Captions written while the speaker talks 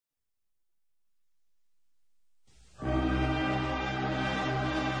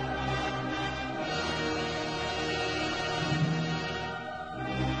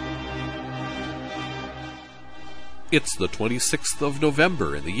It's the 26th of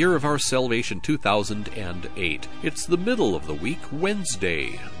November in the year of our salvation 2008. It's the middle of the week,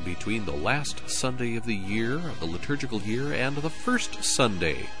 Wednesday, between the last Sunday of the year, of the liturgical year, and the first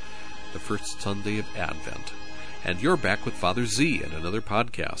Sunday of Advent. And you're back with Father Z in another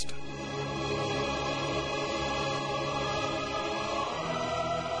podcast.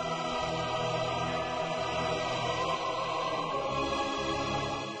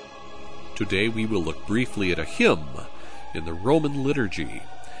 Today we will look briefly at a hymn in the Roman liturgy,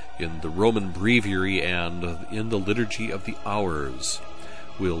 in the Roman breviary, and in the Liturgy of the Hours.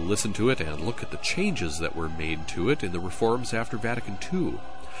 We'll listen to it and look at the changes that were made to it in the reforms after Vatican II.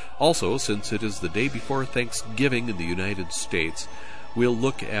 Also, since it is the day before Thanksgiving in the United States, we'll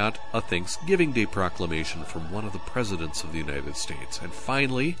look at a Thanksgiving Day proclamation from one of the presidents of the United States. And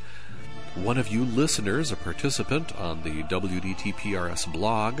finally, one of you listeners, a participant on the WDTPRS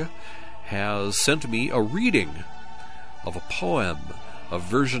blog, has sent me a reading of a poem, a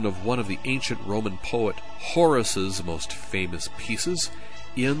version of one of the ancient Roman poet Horace's most famous pieces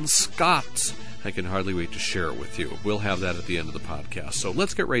in Scots. I can hardly wait to share it with you. We'll have that at the end of the podcast. So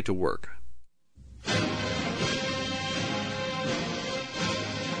let's get right to work.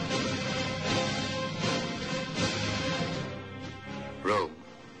 Rome,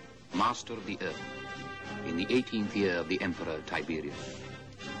 master of the earth, in the 18th year of the Emperor Tiberius.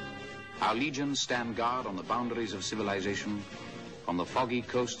 Our legions stand guard on the boundaries of civilization, from the foggy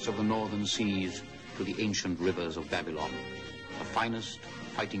coasts of the northern seas to the ancient rivers of Babylon, the finest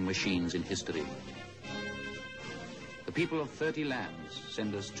fighting machines in history. The people of 30 lands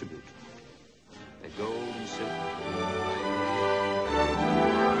send us tribute. Their gold and silver.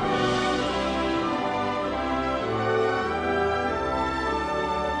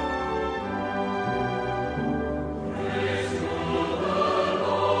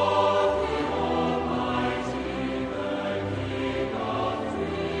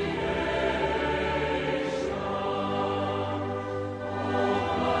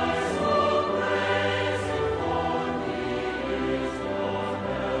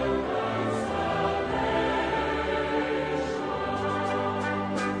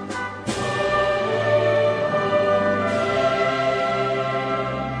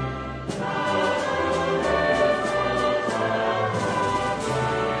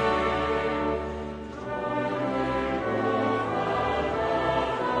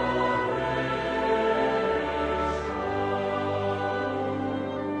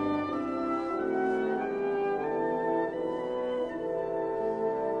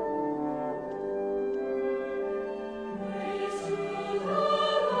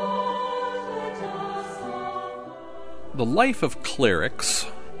 The life of clerics,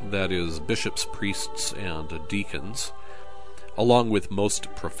 that is, bishops, priests, and deacons, along with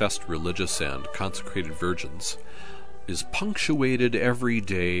most professed religious and consecrated virgins, is punctuated every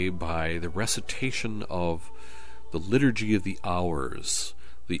day by the recitation of the Liturgy of the Hours,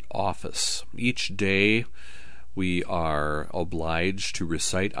 the office. Each day we are obliged to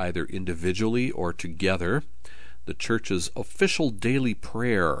recite either individually or together the Church's official daily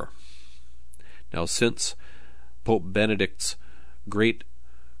prayer. Now, since Pope Benedict's great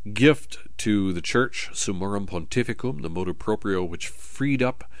gift to the Church, Summorum Pontificum, the motu proprio which freed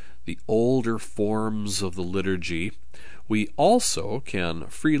up the older forms of the liturgy, we also can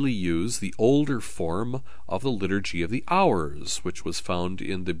freely use the older form of the Liturgy of the Hours, which was found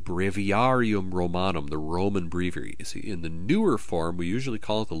in the Breviarium Romanum, the Roman breviary. You see, in the newer form, we usually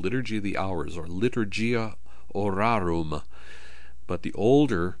call it the Liturgy of the Hours, or Liturgia Orarum, but the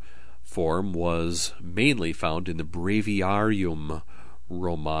older form was mainly found in the Breviarium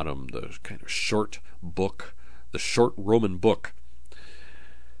Romanum, the kind of short book, the short Roman book.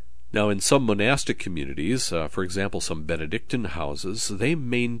 Now, in some monastic communities, for example, some Benedictine houses, they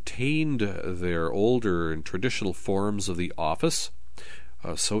maintained their older and traditional forms of the office,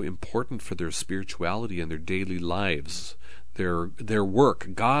 so important for their spirituality and their daily lives, their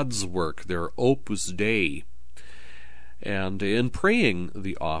work, God's work, their opus Dei. And in praying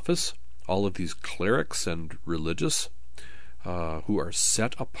the office, all of these clerics and religious who are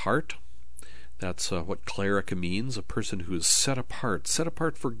set apart, that's what cleric means, a person who is set apart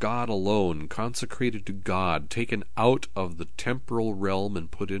for God alone, consecrated to God, taken out of the temporal realm and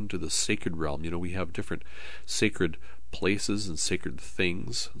put into the sacred realm. You know, we have different sacred places and sacred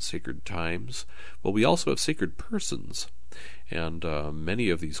things and sacred times. Well, we also have sacred persons, and many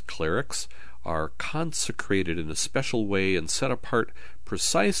of these clerics are consecrated in a special way and set apart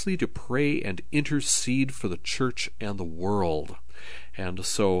precisely to pray and intercede for the Church and the world. And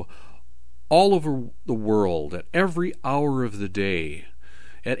so all over the world, at every hour of the day,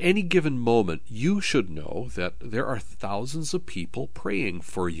 At any given moment, you should know that there are thousands of people praying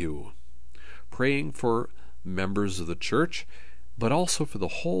for you, praying for members of the church, but also for the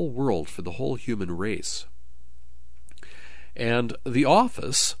whole world, for the whole human race. And the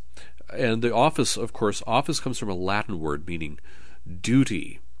office, of course, office comes from a Latin word meaning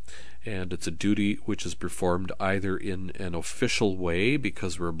duty. And it's a duty which is performed either in an official way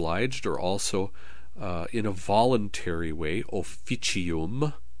because we're obliged, or also in a voluntary way,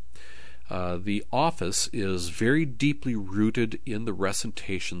 officium. The office is very deeply rooted in the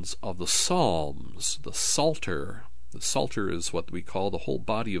recitations of the Psalms, the Psalter. The Psalter is what we call the whole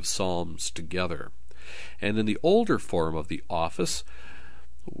body of Psalms together. And in the older form of the office,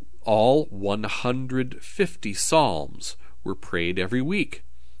 all 150 Psalms were prayed every week,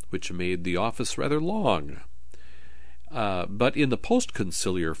 which made the office rather long. But in the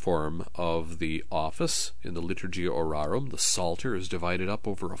post-conciliar form of the office, in the Liturgia Orarum, the Psalter is divided up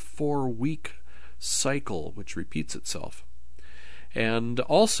over a 4-week cycle, which repeats itself. And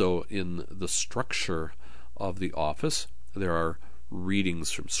also in the structure of the office, there are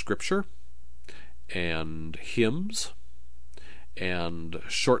readings from Scripture, and hymns, and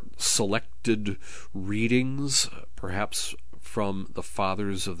short selected readings, perhaps from the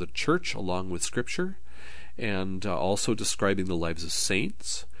fathers of the church along with Scripture, and also describing the lives of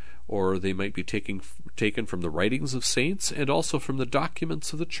saints, or they might be taken from the writings of saints and also from the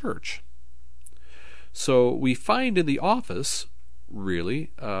documents of the church. So we find in the office,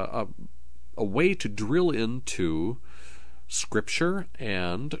 really, a way to drill into Scripture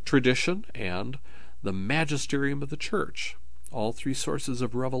and tradition and the magisterium of the church, all three sources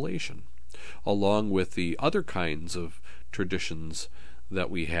of revelation, along with the other kinds of traditions that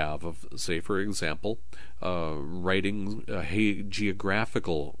we have of, say, for example, writing,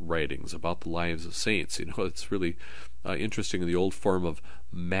 geographical writings about the lives of saints. It's really interesting in the old form of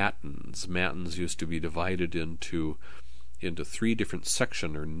matins. Matins used to be divided into 3 different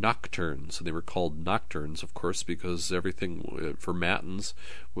sections, or nocturnes. And they were called nocturnes, of course, because everything for matins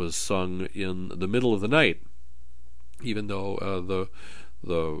was sung in the middle of the night, even though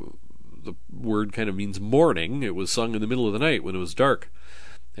the word kind of means morning. It was sung in the middle of the night when it was dark.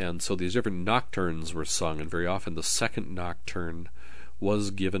 And so these different nocturnes were sung, and very often the second nocturne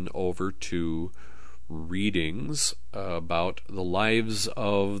was given over to readings about the lives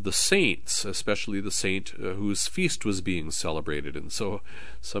of the saints, especially the saint whose feast was being celebrated. And so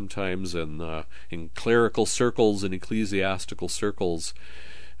sometimes in clerical circles and ecclesiastical circles,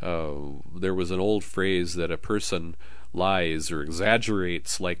 there was an old phrase that a person lies or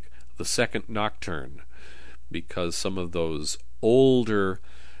exaggerates like the second nocturne, because some of those older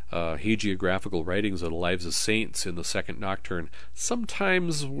hagiographical writings of the lives of saints in the second nocturne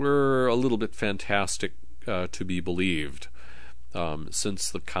sometimes were a little bit fantastic to be believed.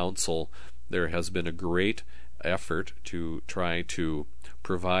 Since the council, there has been a great effort to try to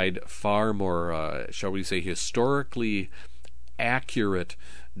provide far more, shall we say, historically accurate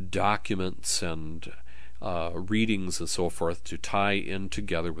documents and readings and so forth to tie in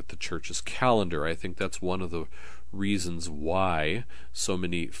together with the church's calendar. I think that's one of the reasons why so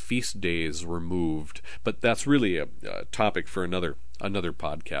many feast days were moved. But that's really a topic for another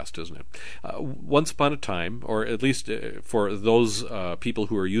podcast, isn't it? Once upon a time, or at least for those people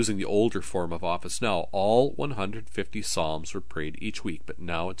who are using the older form of office now, all 150 psalms were prayed each week, but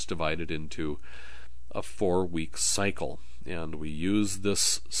now it's divided into a 4-week cycle. And we use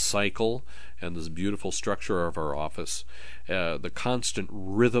this cycle and this beautiful structure of our office, the constant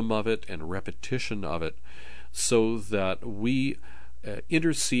rhythm of it and repetition of it, so that we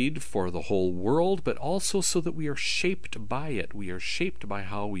intercede for the whole world, but also so that we are shaped by it. We are shaped by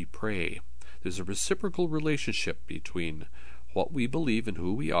how we pray. There's a reciprocal relationship between what we believe and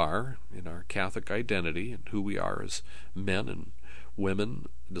who we are in our Catholic identity, and who we are as men and women,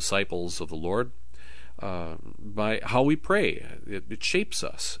 disciples of the Lord, by how we pray. It shapes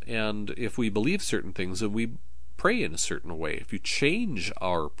us. And if we believe certain things, then we pray in a certain way. If you change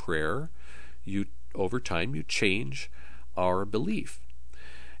our prayer, over time you change our belief.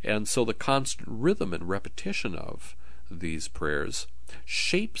 And so the constant rhythm and repetition of these prayers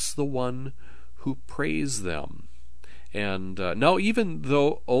shapes the one who prays them. And now, even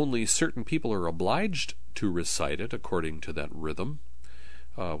though only certain people are obliged to recite it according to that rhythm,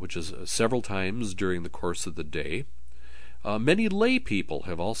 which is several times during the course of the day, many lay people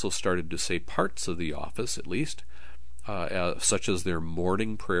have also started to say parts of the office, at least, such as their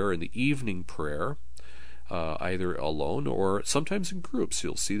morning prayer and the evening prayer, either alone or sometimes in groups.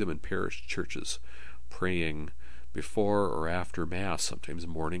 You'll see them in parish churches praying before or after Mass, sometimes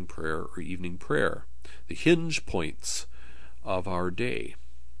morning prayer or evening prayer, the hinge points of our day.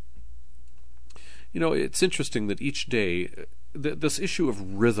 It's interesting that each day, this issue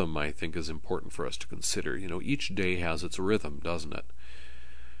of rhythm, I think, is important for us to consider. Each day has its rhythm, doesn't it?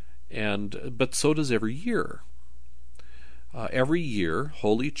 But so does every year. Every year,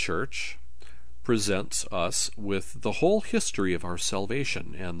 Holy Church presents us with the whole history of our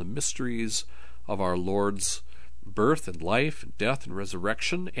salvation and the mysteries of our Lord's birth and life and death and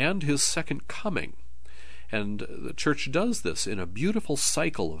resurrection and his second coming. And the Church does this in a beautiful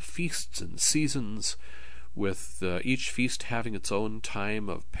cycle of feasts and seasons, with each feast having its own time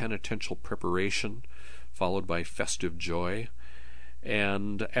of penitential preparation, followed by festive joy.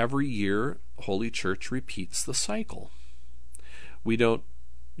 And every year, Holy Church repeats the cycle. We don't,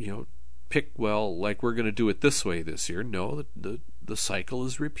 pick, like we're going to do it this way this year. No, the cycle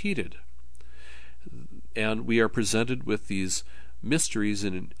is repeated. And we are presented with these mysteries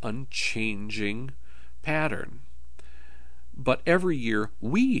in an unchanging pattern. But every year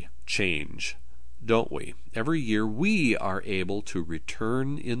we change, don't we? Every year we are able to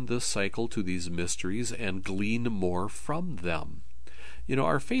return in the cycle to these mysteries and glean more from them.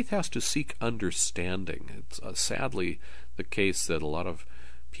 Our faith has to seek understanding. It's sadly the case that a lot of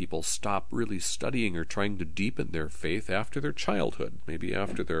people stop really studying or trying to deepen their faith after their childhood, maybe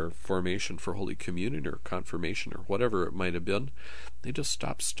after their formation for Holy Communion or confirmation or whatever it might have been. They just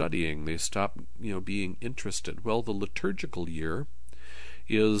stop studying. They stop, being interested. Well, the liturgical year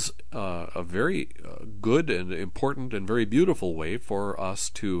is a very good and important and very beautiful way for us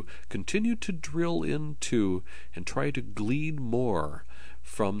to continue to drill into and try to glean more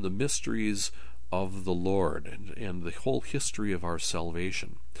from the mysteries of the Lord and the whole history of our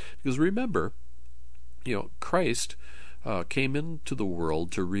salvation. Because remember, Christ came into the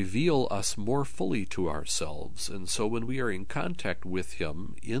world to reveal us more fully to ourselves. And so when we are in contact with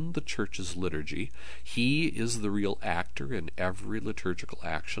him in the Church's liturgy, he is the real actor in every liturgical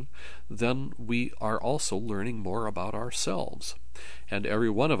action, then we are also learning more about ourselves. And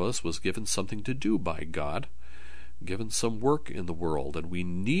every one of us was given something to do by God, given some work in the world, and we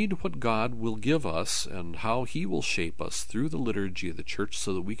need what God will give us and how he will shape us through the liturgy of the Church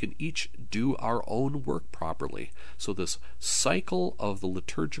so that we can each do our own work properly. So this cycle of the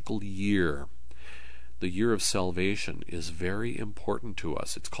liturgical year, the year of salvation, is very important to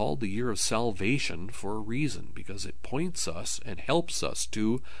us. It's called the year of salvation for a reason, because it points us and helps us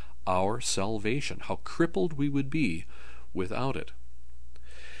to our salvation, how crippled we would be without it.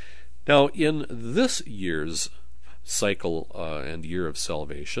 Now, in this year's cycle and year of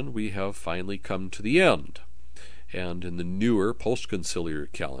salvation, we have finally come to the end. And in the newer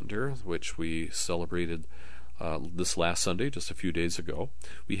post-conciliar calendar, which we celebrated this last Sunday, just a few days ago,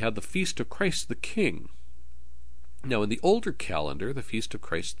 we had the Feast of Christ the King. Now, in the older calendar, the Feast of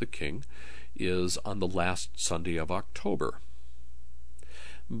Christ the King is on the last Sunday of October.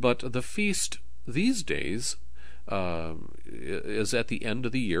 But the feast these days is at the end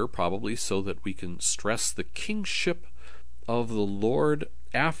of the year, probably so that we can stress the kingship of the Lord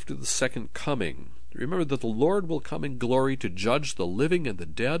after the second coming. Remember that the Lord will come in glory to judge the living and the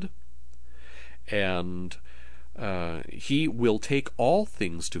dead, and he will take all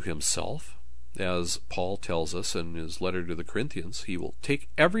things to himself, as Paul tells us in his letter to the Corinthians. He will take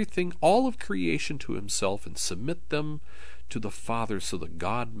everything, all of creation, to himself and submit them to the Father, so that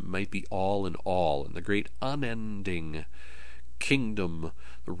God might be all in all, and the great unending kingdom,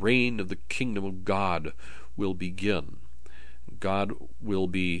 the reign of the kingdom of God will begin. God will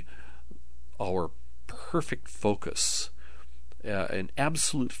be our perfect focus, an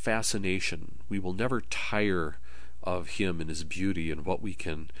absolute fascination. We will never tire of him and his beauty and what we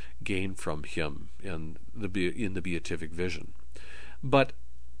can gain from him in the beatific vision. But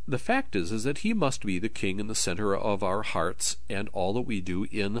the fact is that he must be the king in the center of our hearts and all that we do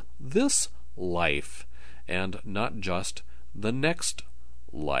in this life, and not just the next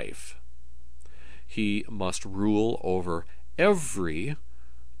life. He must rule over every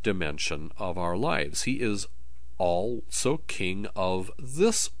dimension of our lives. He is also king of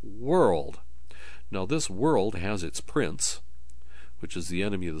this world. Now, this world has its prince, which is the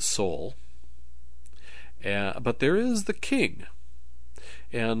enemy of the soul, but there is the king.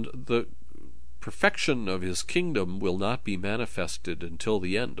 And the perfection of his kingdom will not be manifested until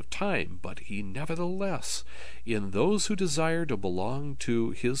the end of time, but he nevertheless, in those who desire to belong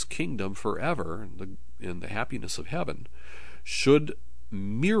to his kingdom forever, in the happiness of heaven, should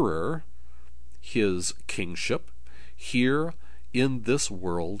mirror his kingship here in this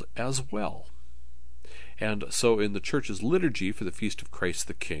world as well. And so in the Church's liturgy for the Feast of Christ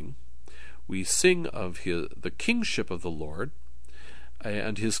the King, we sing of the kingship of the Lord,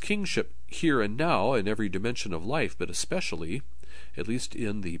 and his kingship here and now in every dimension of life, but especially, at least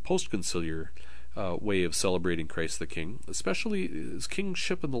in the post-conciliar way of celebrating Christ the King, especially his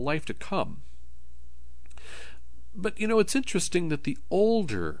kingship in the life to come. But, it's interesting that the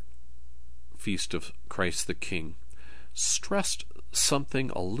older Feast of Christ the King stressed something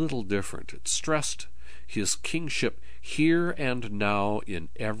a little different. It stressed his kingship here and now in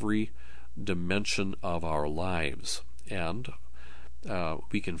every dimension of our lives. And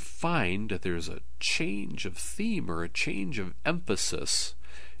we can find that there's a change of theme or a change of emphasis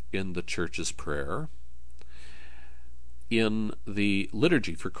in the church's prayer in the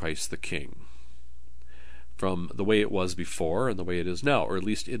liturgy for Christ the King, from the way it was before and the way it is now, or at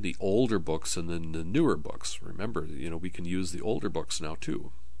least in the older books and then the newer books. Remember, we can use the older books now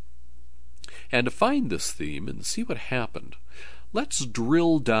too. And to find this theme and see what happened, let's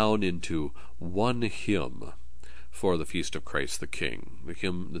drill down into one hymn for the Feast of Christ the King, the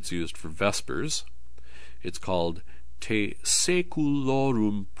hymn that's used for Vespers. It's called Te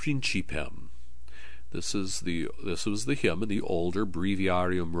Saeculorum Principem. This was the hymn in the older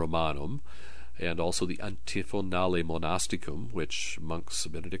Breviarium Romanum, and also the Antiphonale Monasticum, which monks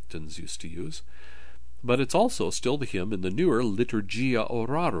Benedictines used to use. But it's also still the hymn in the newer Liturgia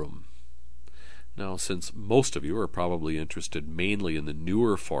Orarum. Now, since most of you are probably interested mainly in the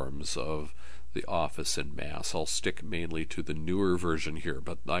newer forms of the office in Mass, I'll stick mainly to the newer version here,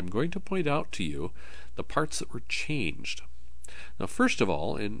 but I'm going to point out to you the parts that were changed. Now, first of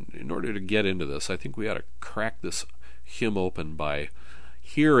all, in order to get into this, I think we ought to crack this hymn open by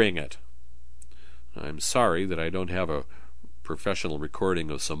hearing it. I'm sorry that I don't have a professional recording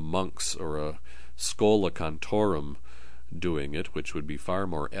of some monks or a Schola Cantorum doing it, which would be far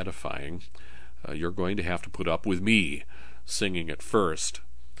more edifying. You're going to have to put up with me singing it first.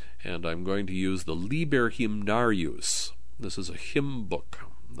 And I'm going to use the Liber Hymnarius. This is a hymn book,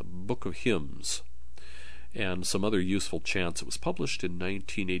 the Book of Hymns, and some other useful chants. It was published in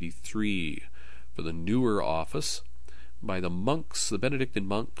 1983 for the newer office by the monks, the Benedictine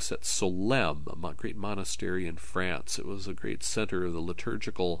monks at Solesmes, a great monastery in France. It was a great center of the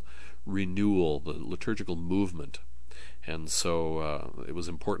liturgical renewal, the liturgical movement. And so it was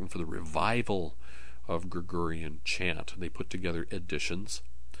important for the revival of Gregorian chant. They put together editions,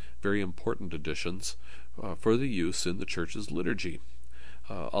 very important editions, for the use in the Church's liturgy.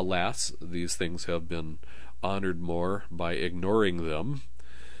 Alas, these things have been honored more by ignoring them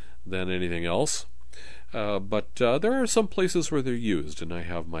than anything else. But there are some places where they're used, and I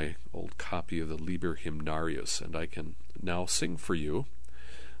have my old copy of the Liber Hymnarius, and I can now sing for you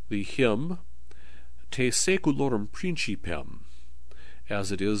the hymn Te Saeculorum Principem,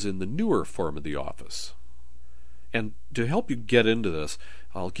 as it is in the newer form of the office. And to help you get into this,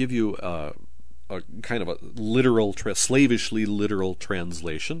 I'll give you a kind of a literal, slavishly literal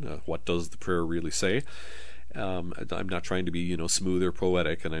translation. What does the prayer really say? I'm not trying to be, smooth or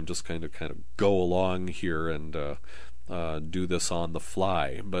poetic, and I'm just kind of go along here and do this on the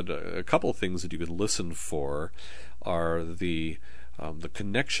fly. But a couple of things that you can listen for are the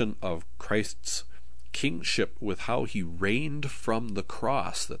connection of Christ's kingship with how he reigned from the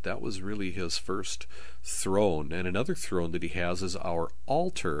cross, that was really his first throne, and another throne that he has is our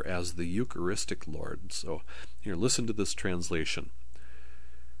altar as the Eucharistic Lord. So here, listen to this translation.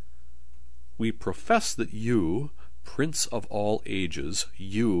 We profess that you, Prince of all ages,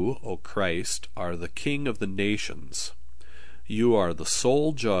 you, O Christ, are the King of the nations. You are the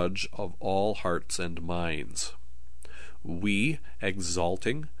sole judge of all hearts and minds. We,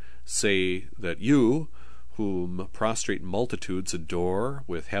 exalting, say that you, whom prostrate multitudes adore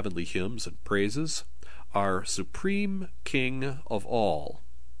with heavenly hymns and praises, are supreme King of all.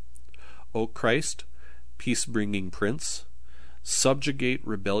 O Christ, peace-bringing Prince, subjugate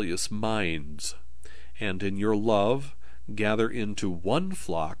rebellious minds, and in your love gather into one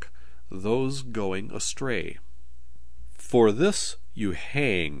flock those going astray. For this you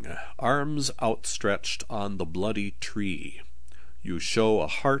hang, arms outstretched on the bloody tree. You show a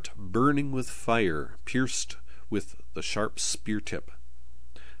heart burning with fire, pierced with the sharp spear tip.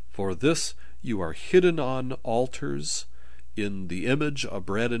 For this you are hidden on altars, in the image of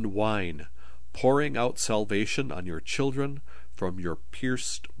bread and wine, pouring out salvation on your children from your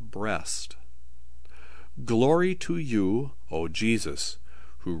pierced breast. Glory to you, O Jesus,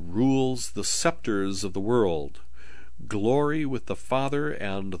 who rules the scepters of the world. Glory with the Father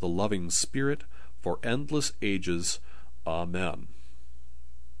and the loving Spirit for endless ages. Amen.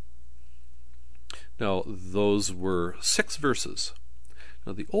 Now, those were 6 verses.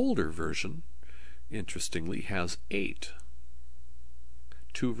 Now, the older version, interestingly, has 8.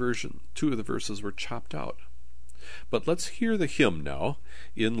 2 of the verses were chopped out. But let's hear the hymn now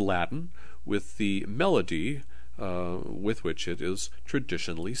in Latin with the melody with which it is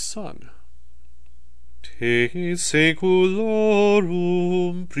traditionally sung. Te seculorum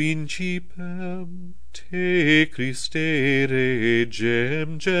principem, te Christe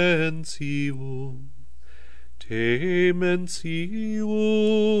regem gentium, te mensium,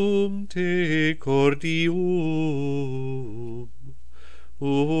 te cordium,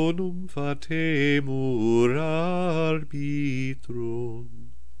 unum fatemur arbitrum,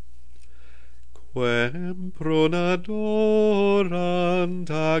 quem pronadorant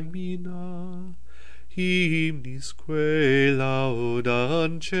agmina, hymnisque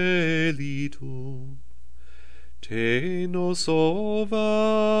laudant celitum, te nos ovantes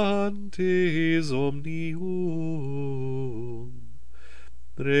omnium,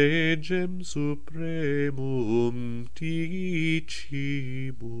 regem supremum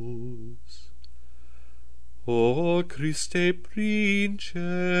dicimus. O Christe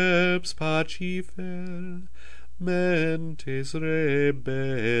princeps pacifer, mentes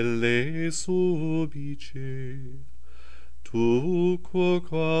rebelle subice, tu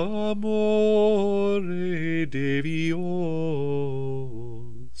quoque amore devios,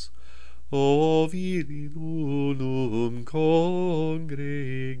 o viri in unum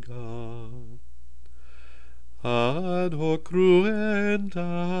congrega, ad hoc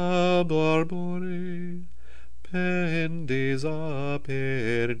cruenta barbore, pendes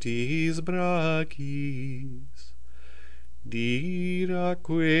apertis brachiis,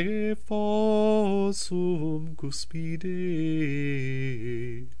 diraque fossum cuspide,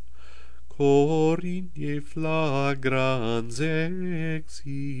 corigne flagrans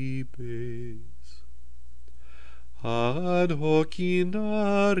exhibes, ad hoc in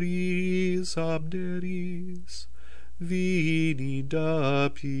aris abderis, vini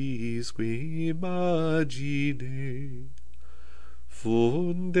dapisque imagine,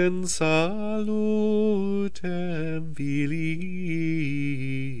 funden salutem filiis,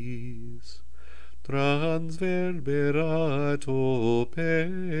 transverberato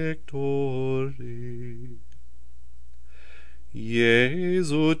pectore.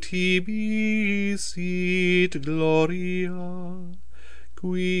 Iesu tibi sit gloria,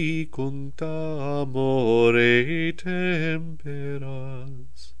 qui cuncta amore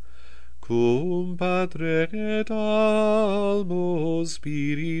temperas, cum Patre et Almo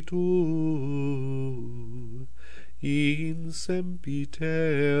Spiritu, in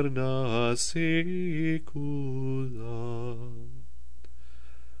sempiterna saecula.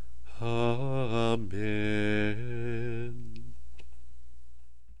 Amen.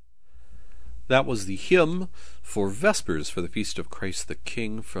 That was the hymn for Vespers for the Feast of Christ the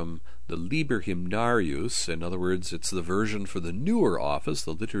King from the Liber Hymnarius. In other words, it's the version for the newer office,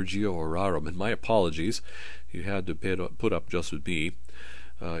 the Liturgia Orarum. And my apologies, you had to put up just with me.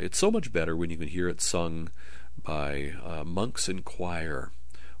 It's so much better when you can hear it sung by monks in choir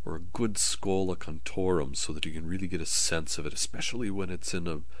or a good schola cantorum, so that you can really get a sense of it, especially when it's in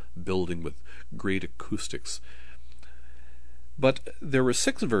a building with great acoustics. But there were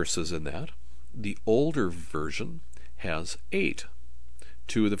 6 verses in that. The older version has 8.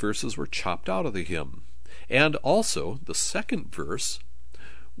 2 of the verses were chopped out of the hymn. And also, the second verse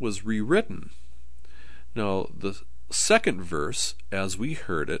was rewritten. Now, the second verse, as we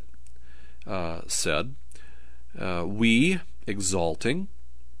heard it, said, we, exalting,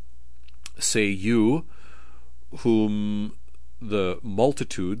 say you, whom the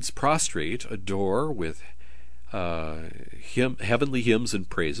multitudes prostrate, adore with heavenly hymns and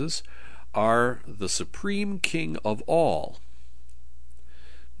praises, are the supreme King of all.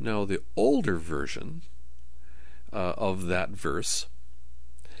 Now, the older version of that verse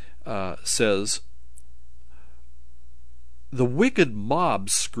says, the wicked mob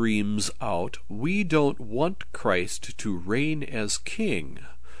screams out, we don't want Christ to reign as king.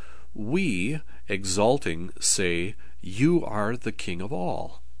 We, exalting, say, you are the King of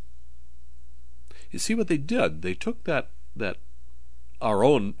all. You see what they did? They took that our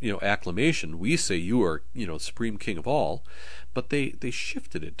own, acclamation. We say you are, supreme King of all, but they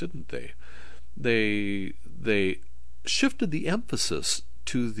shifted it, didn't they? They shifted the emphasis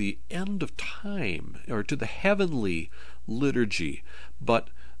to the end of time, or to the heavenly liturgy. But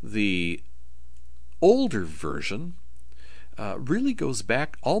the older version really goes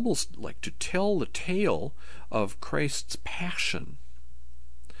back almost like to tell the tale of Christ's passion.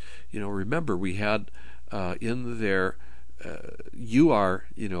 Remember, we had in there, you are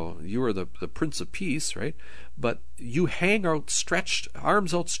the Prince of Peace, right? But you hang outstretched,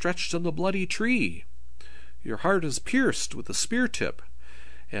 arms outstretched on the bloody tree. Your heart is pierced with a spear tip,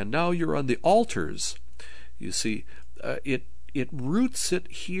 and now you're on the altars. You see, it roots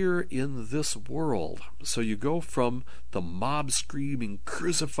it here in this world. So you go from the mob screaming,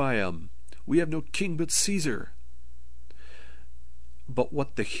 crucify him, We have no king but Caesar. But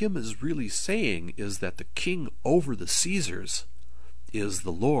what the hymn is really saying is that the king over the Caesars is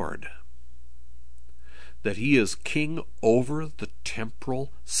the Lord. That he is king over the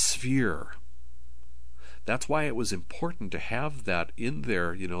temporal sphere. That's why it was important to have that in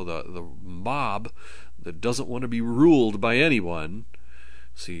there, the mob that doesn't want to be ruled by anyone.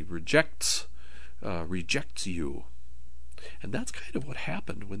 See, rejects you. And that's kind of what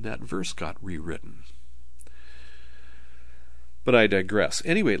happened when that verse got rewritten. But I digress.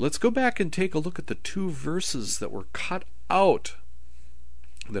 Anyway, let's go back and take a look at the two verses that were cut out,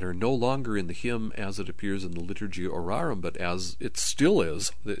 that are no longer in the hymn as it appears in the Liturgia Orarum, but as it still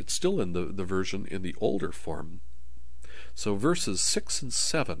is. It's still in the version in the older form. So verses 6 and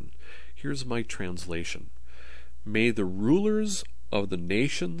 7, here's my translation. May the rulers of the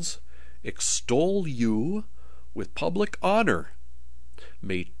nations extol you with public honor.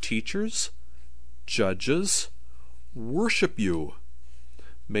 May teachers, judges, worship you.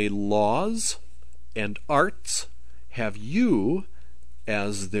 May laws and arts have you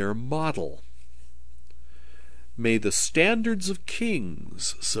as their model. May the standards of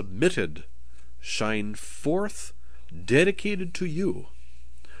kings submitted shine forth, dedicated to you.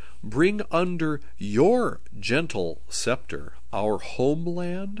 Bring under your gentle scepter our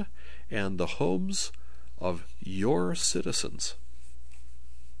homeland and the homes of your citizens.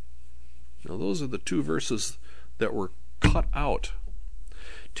 Now those are the two verses that were cut out.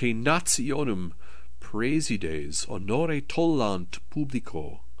 Te nationum praesides honore tollant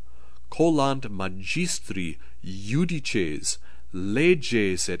publico, collant magistri judices,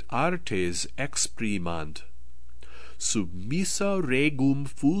 leges et artes exprimant, submissa regum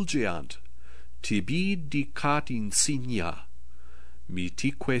fulgeant, tibi dicat insignia,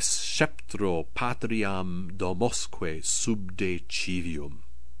 mitique sceptro patriam domosque subde civium.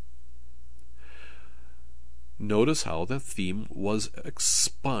 Notice how the theme was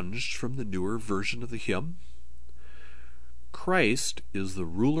expunged from the newer version of the hymn. Christ is the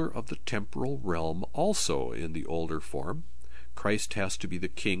ruler of the temporal realm also in the older form. Christ has to be the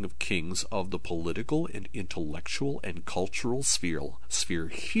King of Kings of the political and intellectual and cultural sphere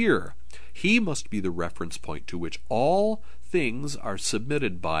here. He must be the reference point to which all things are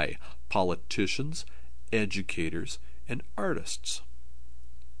submitted by politicians, educators, and artists.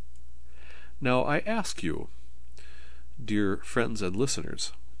 Now I ask you, dear friends and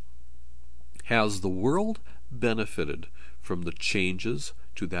listeners, has the world benefited from the changes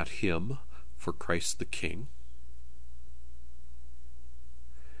to that hymn for Christ the King?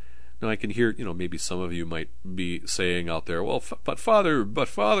 Now I can hear, maybe some of you might be saying out there, well, but Father,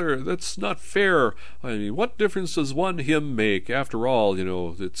 that's not fair. I mean, what difference does one hymn make? After all,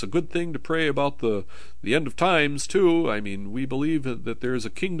 it's a good thing to pray about the end of times too. I mean, we believe that there's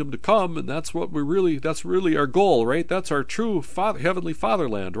a kingdom to come, and that's really our goal, right? That's our true heavenly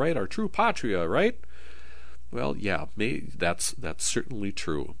fatherland, right? Our true patria, right? Well, yeah, that's certainly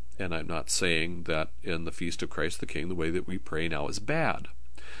true. And I'm not saying that in the Feast of Christ the King, the way that we pray now is bad.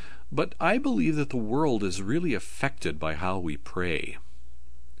 But I believe that the world is really affected by how we pray.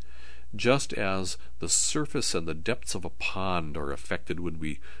 Just as the surface and the depths of a pond are affected when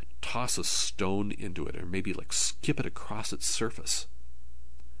we toss a stone into it, or maybe skip it across its surface.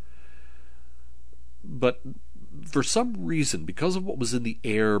 But for some reason, because of what was in the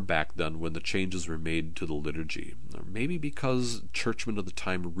air back then when the changes were made to the liturgy, or maybe because churchmen of the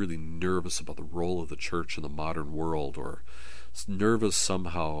time were really nervous about the role of the church in the modern world, or nervous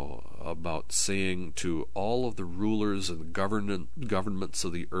somehow about saying to all of the rulers and the governments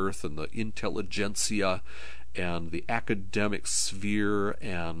of the earth and the intelligentsia and the academic sphere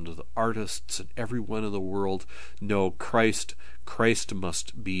and the artists and everyone in the world, no, Christ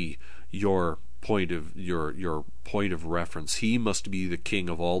must be your point of reference. He must be the king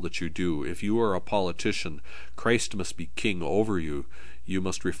of all that you do. If you are a politician, Christ must be king over you. You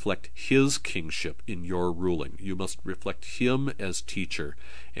must reflect his kingship in your ruling. You must reflect him as teacher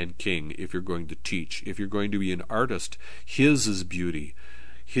and king if you're going to teach. If you're going to be an artist, his is beauty.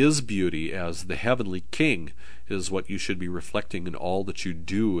 His beauty as the heavenly king is what you should be reflecting in all that you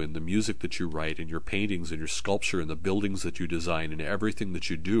do, in the music that you write, in your paintings, in your sculpture, in the buildings that you design, in everything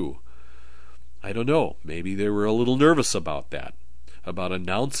that you do. I don't know, maybe they were a little nervous about that, about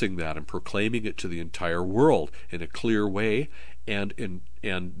announcing that and proclaiming it to the entire world in a clear way, and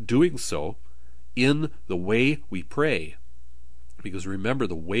doing so in the way we pray. Because remember,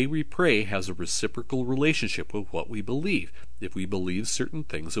 the way we pray has a reciprocal relationship with what we believe. If we believe certain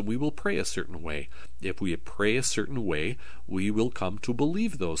things, then we will pray a certain way. If we pray a certain way, we will come to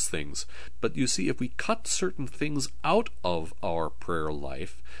believe those things. But you see, if we cut certain things out of our prayer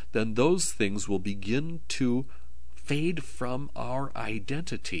life, then those things will begin to fade from our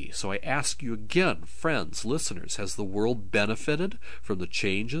identity. So I ask you again, friends, listeners, has the world benefited from the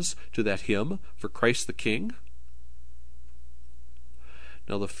changes to that hymn, For Christ the King?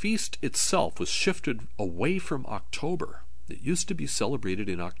 Now, the feast itself was shifted away from October. It used to be celebrated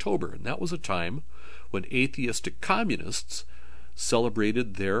in October, and that was a time when atheistic communists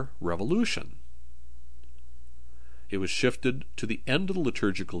celebrated their revolution. It was shifted to the end of the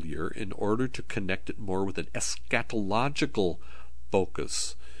liturgical year in order to connect it more with an eschatological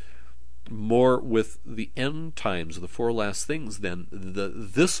focus, more with the end times of the four last things than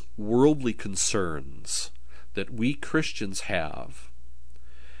this worldly concerns that we Christians have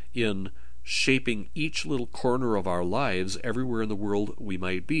in shaping each little corner of our lives everywhere in the world we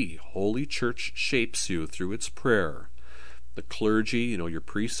might be. Holy Church shapes you through its prayer. The clergy, your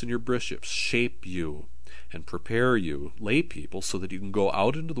priests and your bishops, shape you and prepare you, lay people, so that you can go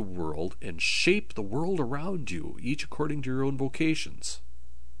out into the world and shape the world around you, each according to your own vocations.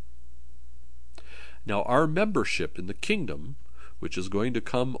 Now, our membership in the kingdom, which is going to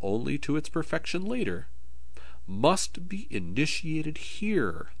come only to its perfection later, must be initiated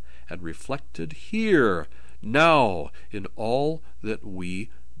here and reflected here, now, in all that we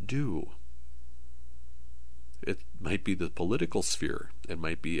do. It might be the political sphere, it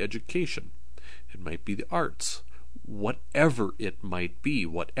might be education, it might be the arts, whatever it might be,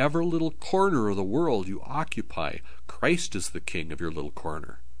 whatever little corner of the world you occupy, Christ is the king of your little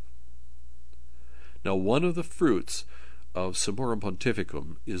corner. Now, one of the fruits of Summorum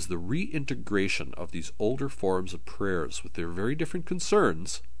Pontificum is the reintegration of these older forms of prayers with their very different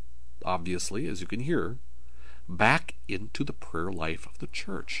concerns, obviously, as you can hear, back into the prayer life of the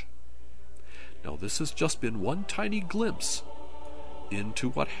Church. Now, this has just been one tiny glimpse into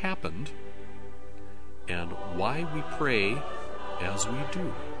what happened and why we pray as we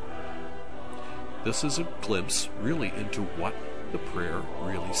do. This is a glimpse, really, into what the prayer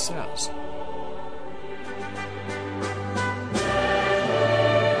really says.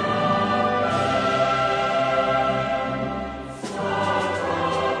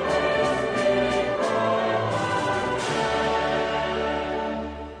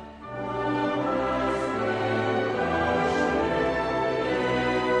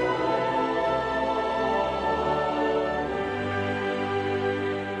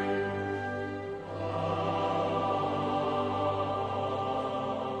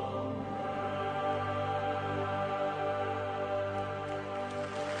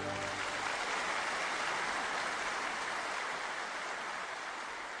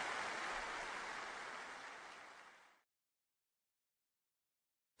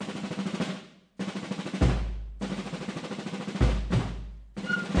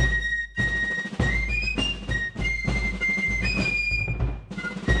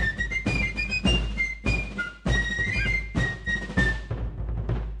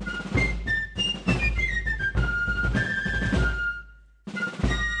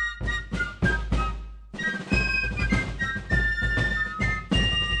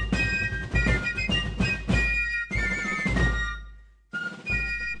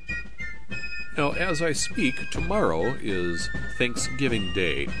 Now, as I speak, tomorrow is Thanksgiving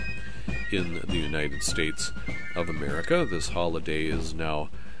Day in the United States of America. This holiday is now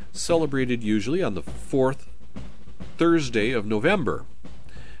celebrated usually on the fourth Thursday of November.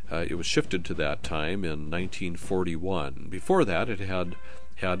 It was shifted to that time in 1941. Before that, it had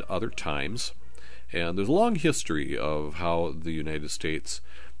other times, and there's a long history of how the United States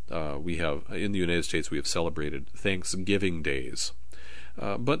we have celebrated Thanksgiving days.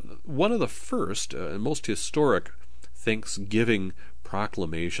 But one of the first and most historic Thanksgiving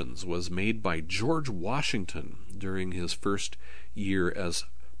proclamations was made by George Washington during his first year as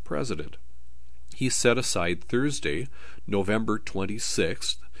president. He set aside Thursday, November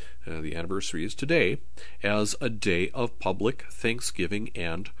 26th, the anniversary is today, as a day of public thanksgiving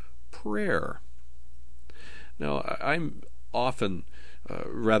and prayer. Now, I'm often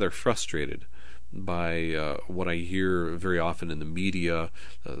rather frustrated by what I hear very often in the media.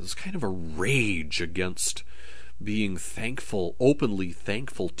 There's kind of a rage against being thankful, openly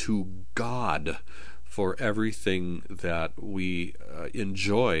thankful to God for everything that we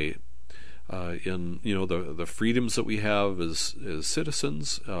enjoy in the freedoms that we have as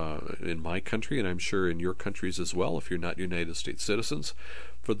citizens in my country, and I'm sure in your countries as well if you're not United States citizens,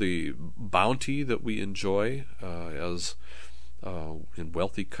 for the bounty that we enjoy as in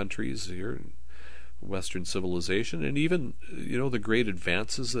wealthy countries here in Western civilization, and even, the great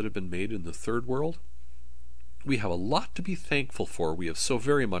advances that have been made in the third world. We have a lot to be thankful for. We have so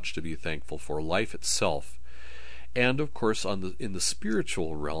very much to be thankful for. Life itself. And, of course, in the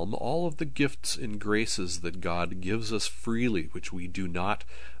spiritual realm, all of the gifts and graces that God gives us freely, which we do not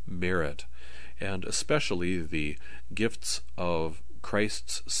merit. And especially the gifts of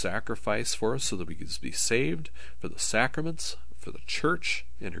Christ's sacrifice for us so that we can be saved, for the sacraments, for the church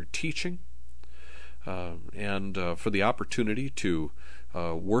and her teaching, and for the opportunity to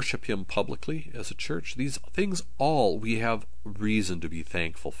worship Him publicly as a church. These things all we have reason to be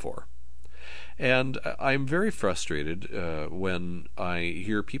thankful for. And I'm very frustrated when I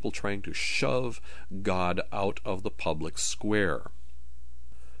hear people trying to shove God out of the public square.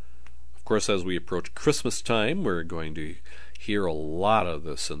 Of course, as we approach Christmas time, we're going to hear a lot of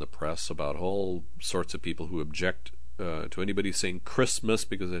this in the press about all sorts of people who object to anybody saying Christmas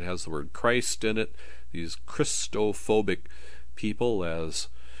because it has the word Christ in it. These Christophobic people, as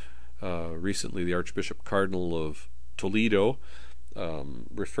recently the Archbishop Cardinal of Toledo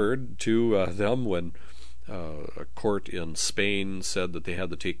referred to them when a court in Spain said that they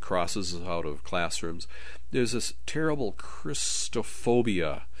had to take crosses out of classrooms. There's this terrible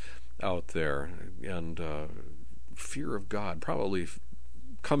Christophobia out there, and fear of God, probably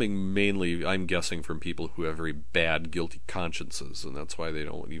coming mainly, I'm guessing, from people who have very bad, guilty consciences, and that's why they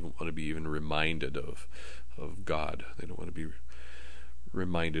don't even want to be even reminded of God. They don't want to be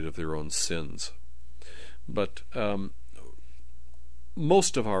reminded of their own sins. But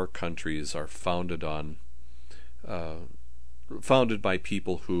most of our countries are founded by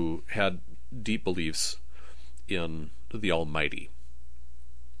people who had deep beliefs in the Almighty.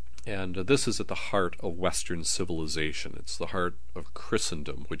 And this is at the heart of Western civilization. It's the heart of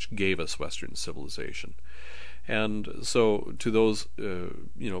Christendom, which gave us Western civilization. And so to those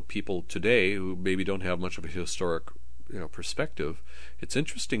people today who maybe don't have much of a historic perspective, it's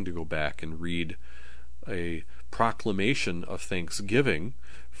interesting to go back and read a proclamation of Thanksgiving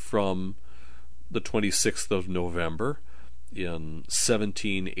from the 26th of November in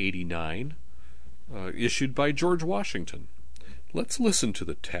 1789, issued by George Washington. Let's listen to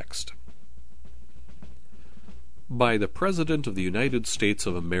the text. By the President of the United States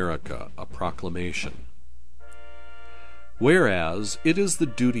of America, a proclamation. Whereas it is the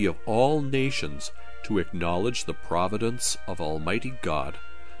duty of all nations to acknowledge the providence of Almighty God,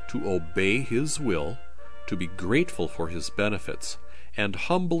 to obey His will, to be grateful for His benefits, and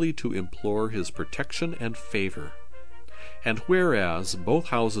humbly to implore His protection and favor. And whereas both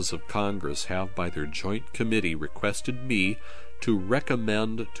houses of Congress have by their joint committee requested me to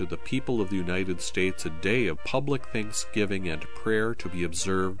recommend to the people of the United States a day of public thanksgiving and prayer to be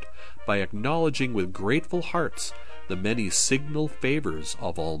observed by acknowledging with grateful hearts the many signal favors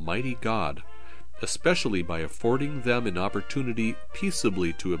of Almighty God, especially by affording them an opportunity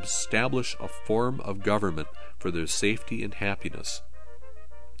peaceably to establish a form of government for their safety and happiness.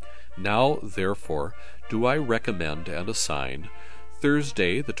 Now, therefore, do I recommend and assign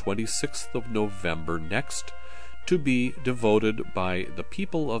Thursday, the 26th of November next, to be devoted by the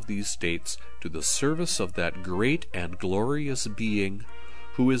people of these states to the service of that great and glorious Being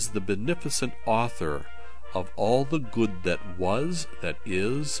who is the beneficent author of all the good that was, that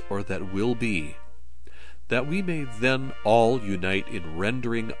is, or that will be, that we may then all unite in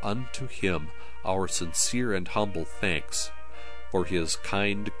rendering unto Him our sincere and humble thanks for His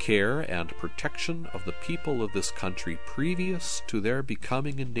kind care and protection of the people of this country previous to their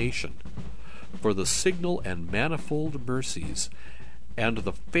becoming a nation, for the signal and manifold mercies and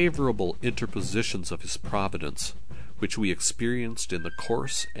the favorable interpositions of His providence, which we experienced in the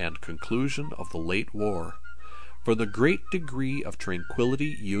course and conclusion of the late war, for the great degree of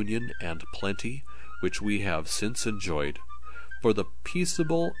tranquillity, union, and plenty which we have since enjoyed, for the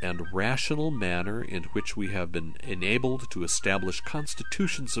peaceable and rational manner in which we have been enabled to establish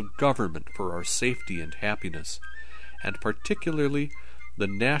constitutions of government for our safety and happiness, and particularly the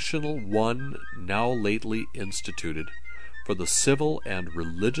national one now lately instituted, for the civil and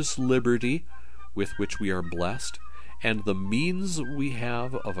religious liberty with which we are blessed, and the means we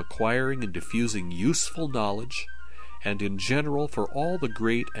have of acquiring and diffusing useful knowledge, and in general for all the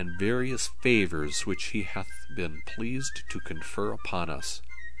great and various favors which He hath been pleased to confer upon us.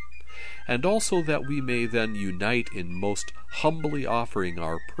 And also that we may then unite in most humbly offering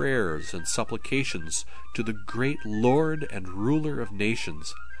our prayers and supplications to the great Lord and Ruler of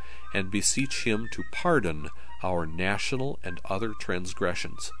nations, and beseech Him to pardon our national and other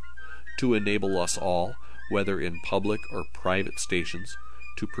transgressions, to enable us all, whether in public or private stations,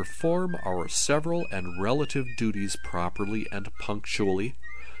 to perform our several and relative duties properly and punctually,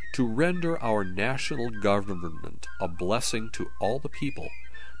 to render our national government a blessing to all the people,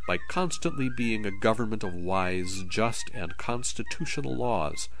 by constantly being a government of wise, just, and constitutional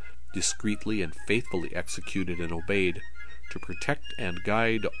laws, discreetly and faithfully executed and obeyed, to protect and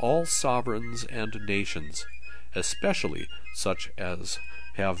guide all sovereigns and nations, especially such as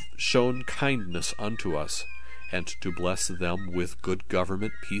have shown kindness unto us, and to bless them with good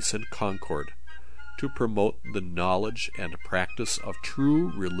government, peace, and concord, to promote the knowledge and practice of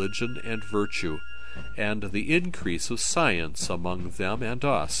true religion and virtue, and the increase of science among them and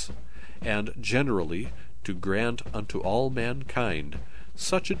us, and generally to grant unto all mankind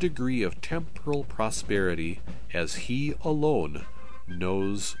such a degree of temporal prosperity as he alone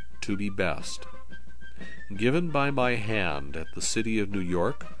knows to be best. Given by my hand at the city of New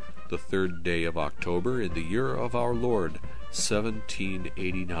York, the 3rd day of October, in the year of our Lord,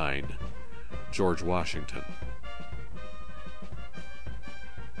 1789. George Washington.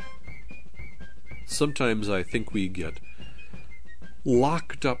 Sometimes I think we get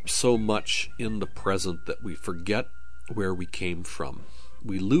locked up so much in the present that we forget where we came from.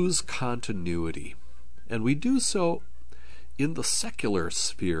 We lose continuity, and we do so in the secular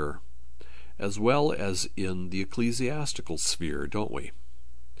sphere as well as in the ecclesiastical sphere, don't we?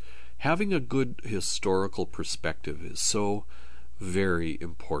 Having a good historical perspective is so very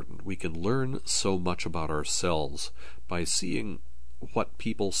important. We can learn so much about ourselves by seeing what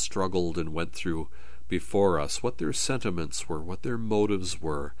people struggled and went through before us, what their sentiments were, what their motives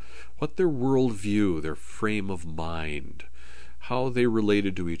were, what their worldview, their frame of mind, how they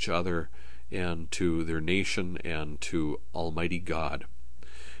related to each other and to their nation and to Almighty God.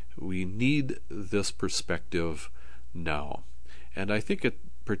 We need this perspective now, and I think it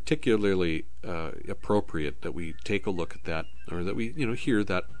particularly appropriate that we take a look at that, or that we hear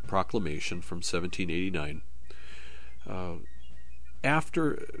that proclamation from 1789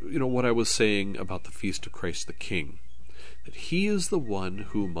 after what I was saying about the Feast of Christ the King, that he is the one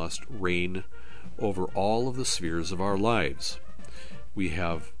who must reign over all of the spheres of our lives. We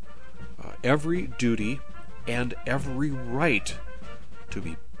have every duty and every right to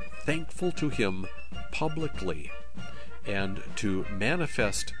be thankful to him publicly, and to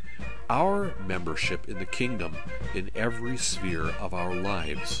manifest our membership in the kingdom in every sphere of our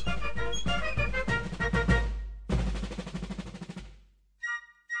lives.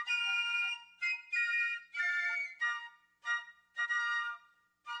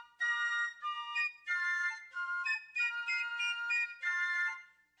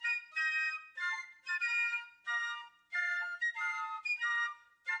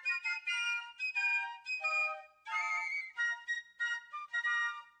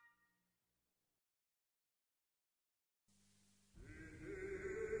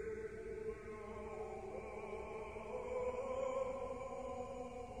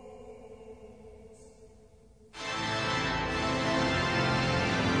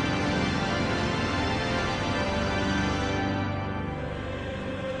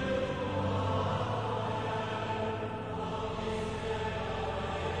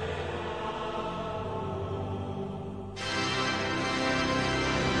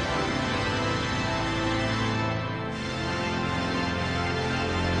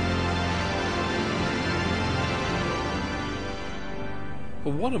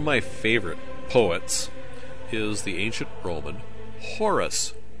 One of my favorite poets is the ancient Roman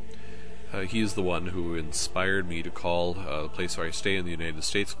Horace. He's the one who inspired me to call the place where I stay in the United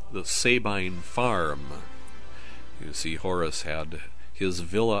States the Sabine Farm. You see, Horace had his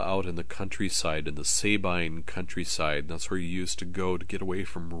villa out in the countryside, in the Sabine countryside. That's where he used to go to get away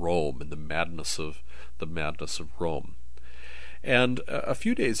from Rome and the madness of Rome. And a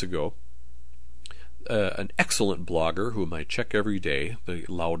few days ago, an excellent blogger whom I check every day, the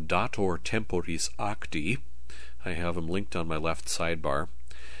Laudator Temporis Acti, I have him linked on my left sidebar,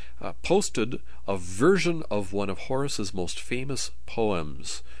 posted a version of one of Horace's most famous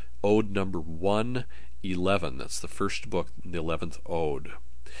poems, Ode number 111. That's the first book, the 11th Ode.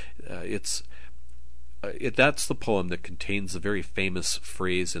 That's the poem that contains the very famous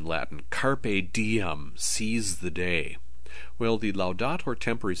phrase in Latin, Carpe diem, seize the day. Well, the Laudator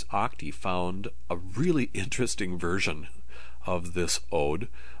Temporis Acti found a really interesting version of this ode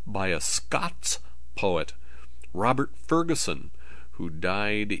by a Scots poet, Robert Ferguson, who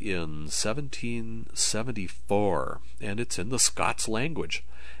died in 1774, and it's in the Scots language.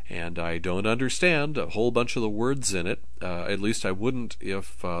 And I don't understand a whole bunch of the words in it. At least I wouldn't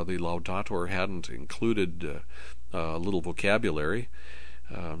if the Laudator hadn't included a little vocabulary.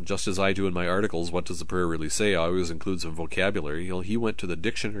 just as I do in my articles, What Does the Prayer Really Say? I always include some vocabulary. He went to the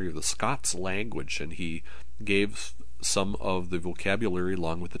Dictionary of the Scots Language, and he gave some of the vocabulary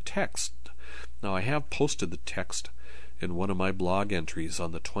along with the text. Now, I have posted the text in one of my blog entries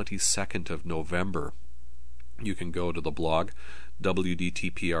on the 22nd of November. You can go to the blog,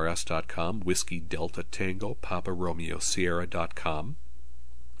 wdtprs.com, Whiskey Delta Tango, Papa Romeo Sierra.com,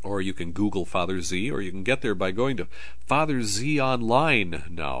 or you can Google Father Z, or you can get there by going to Father Z Online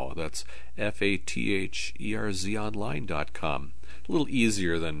now. That's FATHERZonline.com. A little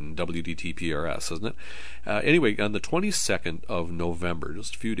easier than WDTPRS, isn't it? Anyway, on the 22nd of November,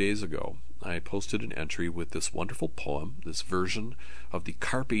 just a few days ago, I posted an entry with this wonderful poem, this version of the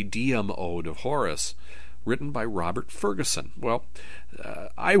Carpe Diem Ode of Horace, written by Robert Ferguson. Well,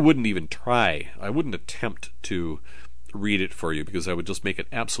 I wouldn't even try. I wouldn't attempt to read it for you because I would just make an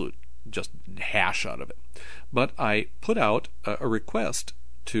absolute just hash out of it. But I put out a request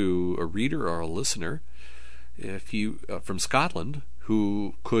to a reader or a listener, if you from Scotland,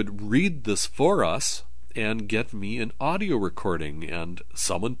 who could read this for us and get me an audio recording, and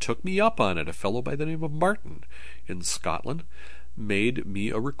someone took me up on it. A fellow by the name of Martin in Scotland made me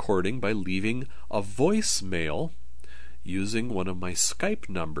a recording by leaving a voicemail using one of my Skype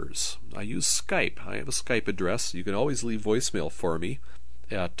numbers. I use Skype. I have a Skype address. You can always leave voicemail for me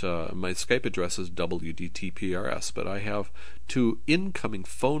at my Skype address is WDTPRS, but I have 2 incoming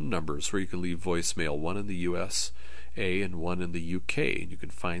phone numbers where you can leave voicemail, one in the USA and one in the UK, and you can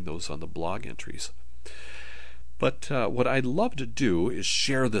find those on the blog entries. But what I'd love to do is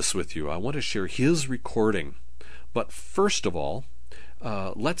share this with you. I want to share his recording. But first of all,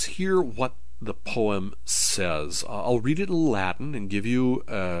 let's hear what the poem says. I'll read it in Latin and give you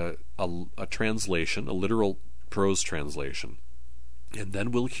a translation, a literal prose translation. And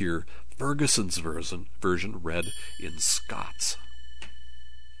then we'll hear Ferguson's version read in Scots.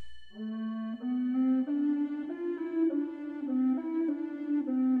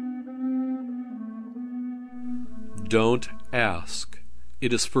 Don't ask.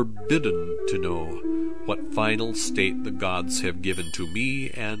 It is forbidden to know what final state the gods have given to me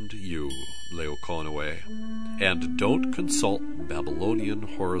and you, Laoconoe, and don't consult Babylonian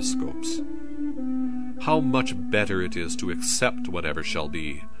horoscopes. How much better it is to accept whatever shall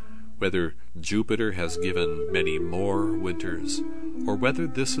be, whether Jupiter has given many more winters, or whether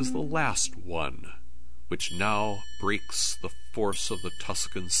this is the last one, which now breaks the force of the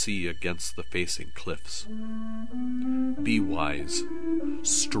Tuscan sea against the facing cliffs. Be wise,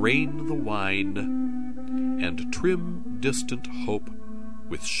 strain the wine, and trim distant hope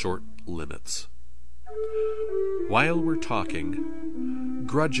with short limits. While we're talking,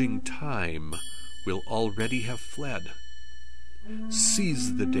 grudging time will already have fled.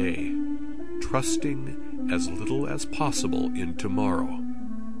 Seize the day, trusting as little as possible in tomorrow.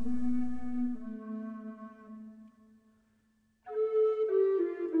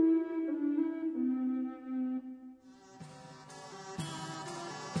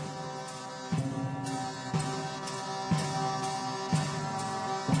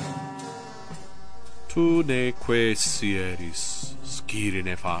 Tu neque sieris,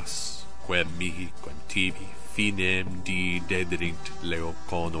 scirine fas, quem mihi, quem tibi, finem di dedrint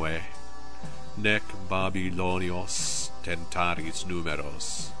Laoconoe, nec Babylonios tentaris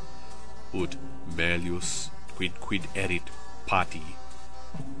numeros, ut melius quid erit pati,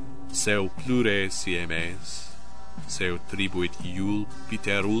 seu plure siemes, seu tribuit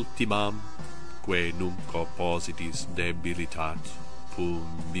Jupiter ultimam, que nunc oppositis debilitat,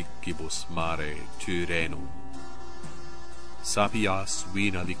 pulmicibus mare Tyrenum. Sapias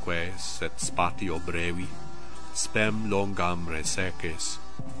vina liques et spatio brevi, spem longam reseces,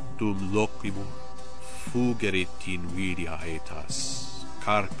 dum loquimur fugerit invidia etas,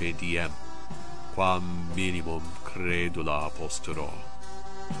 carpe diem, quam minimum credula postero.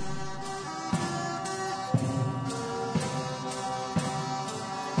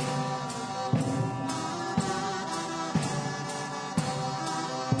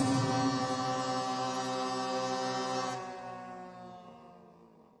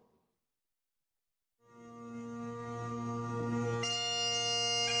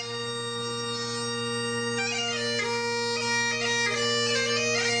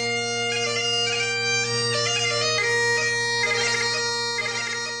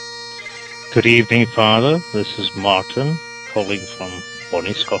 Good evening, Father. This is Martin, calling from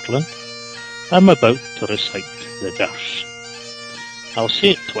Bonnie, Scotland. I'm about to recite the verse. I'll say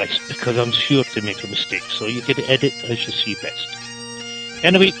it twice because I'm sure to make a mistake, so you can edit as you see best.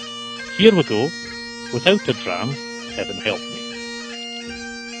 Anyway, here we go. Without a dram, heaven help me.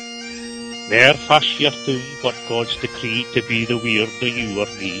 Ne'er fash your thumb what God's decree to be the weird o' you or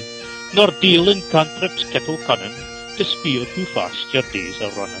me, nor deal in cantrips kettle cunning, to speer who fast your days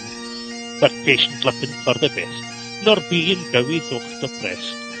are running. But patient lipping for the best, nor being dowie thocht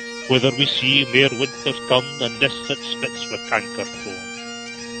oppressed, whether we see mere winters come than this that spits with canker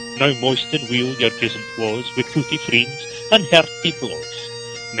foam. Now moist and weal your gisant was, with cootie friends and hearty blows.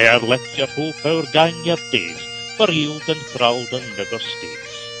 Ne'er let your hope o'ergang your days, for yield and thraldom never stays.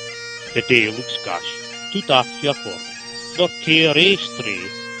 The day looks gash, to daff your horn, nor care a stray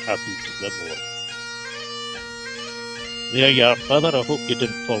about the morn. There you are, Father. I hope you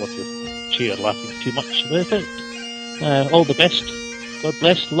didn't fall off your chair laughing too much about it. All the best. God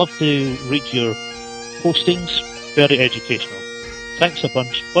bless. Love to read your postings. Very educational. Thanks a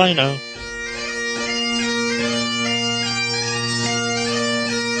bunch. Bye now.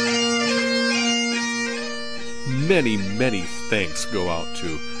 Many, many thanks go out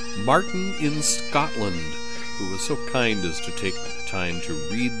to Martin in Scotland, who was so kind as to take the time to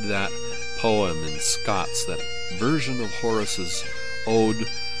read that poem in Scots, that version of Horace's ode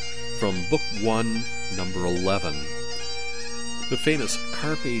from Book 1, number 11. The famous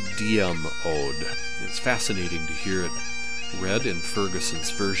Carpe Diem ode. It's fascinating to hear it read in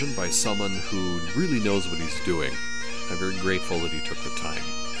Ferguson's version by someone who really knows what he's doing. I'm very grateful that he took the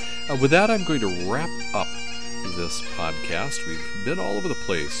time. With that, I'm going to wrap up this podcast. We've been all over the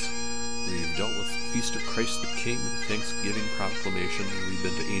place. We've dealt with the Feast of Christ the King, the Thanksgiving Proclamation, we've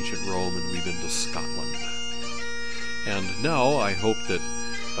been to ancient Rome, and we've been to Scotland. And now I hope that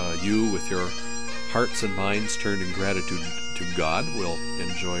you, with your hearts and minds turned in gratitude to God, will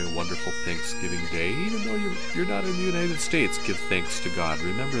enjoy a wonderful Thanksgiving Day. Even though you're not in the United States, give thanks to God.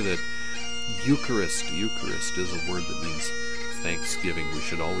 Remember that Eucharist is a word that means thanksgiving. We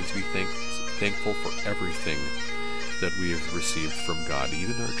should always be thankful for everything that we have received from God,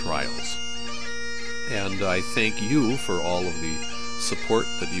 even our trials. And I thank you for all of the support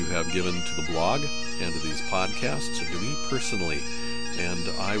that you have given to the blog and to these podcasts and to me personally. And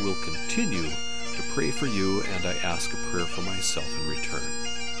I will continue to pray for you, and I ask a prayer for myself in return.